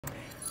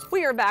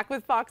We are back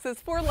with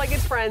Fox's Four-Legged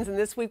Friends, and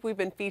this week we've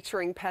been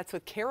featuring pets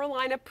with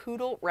Carolina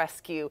Poodle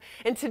Rescue.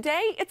 And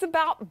today it's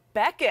about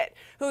Beckett,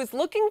 who is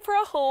looking for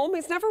a home.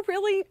 He's never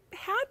really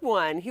had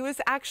one. He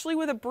was actually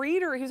with a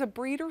breeder. He was a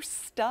breeder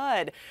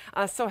stud,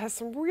 so has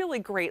some really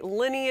great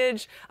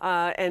lineage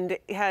and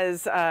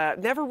has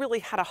never really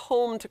had a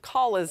home to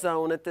call his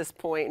own at this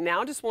point.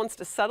 Now just wants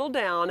to settle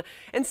down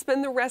and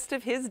spend the rest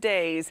of his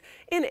days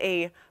in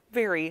a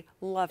very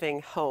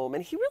loving home.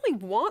 And he really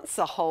wants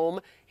a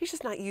home. He's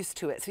just not used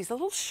to it. So he's a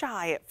little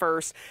shy at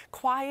first,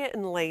 quiet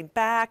and laid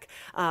back.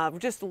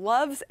 Just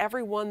loves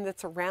everyone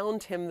that's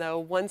around him, though,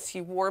 once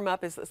you warm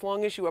up, as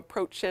long as you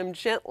approach him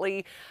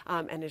gently,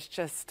 and is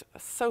just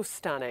so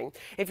stunning.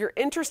 If you're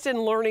interested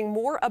in learning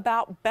more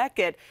about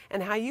Beckett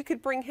and how you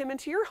could bring him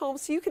into your home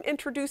so you can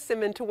introduce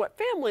him into what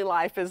family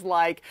life is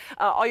like,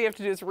 all you have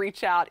to do is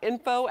reach out.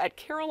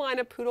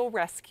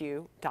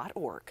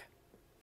 Info@carolinapoodlerescue.org.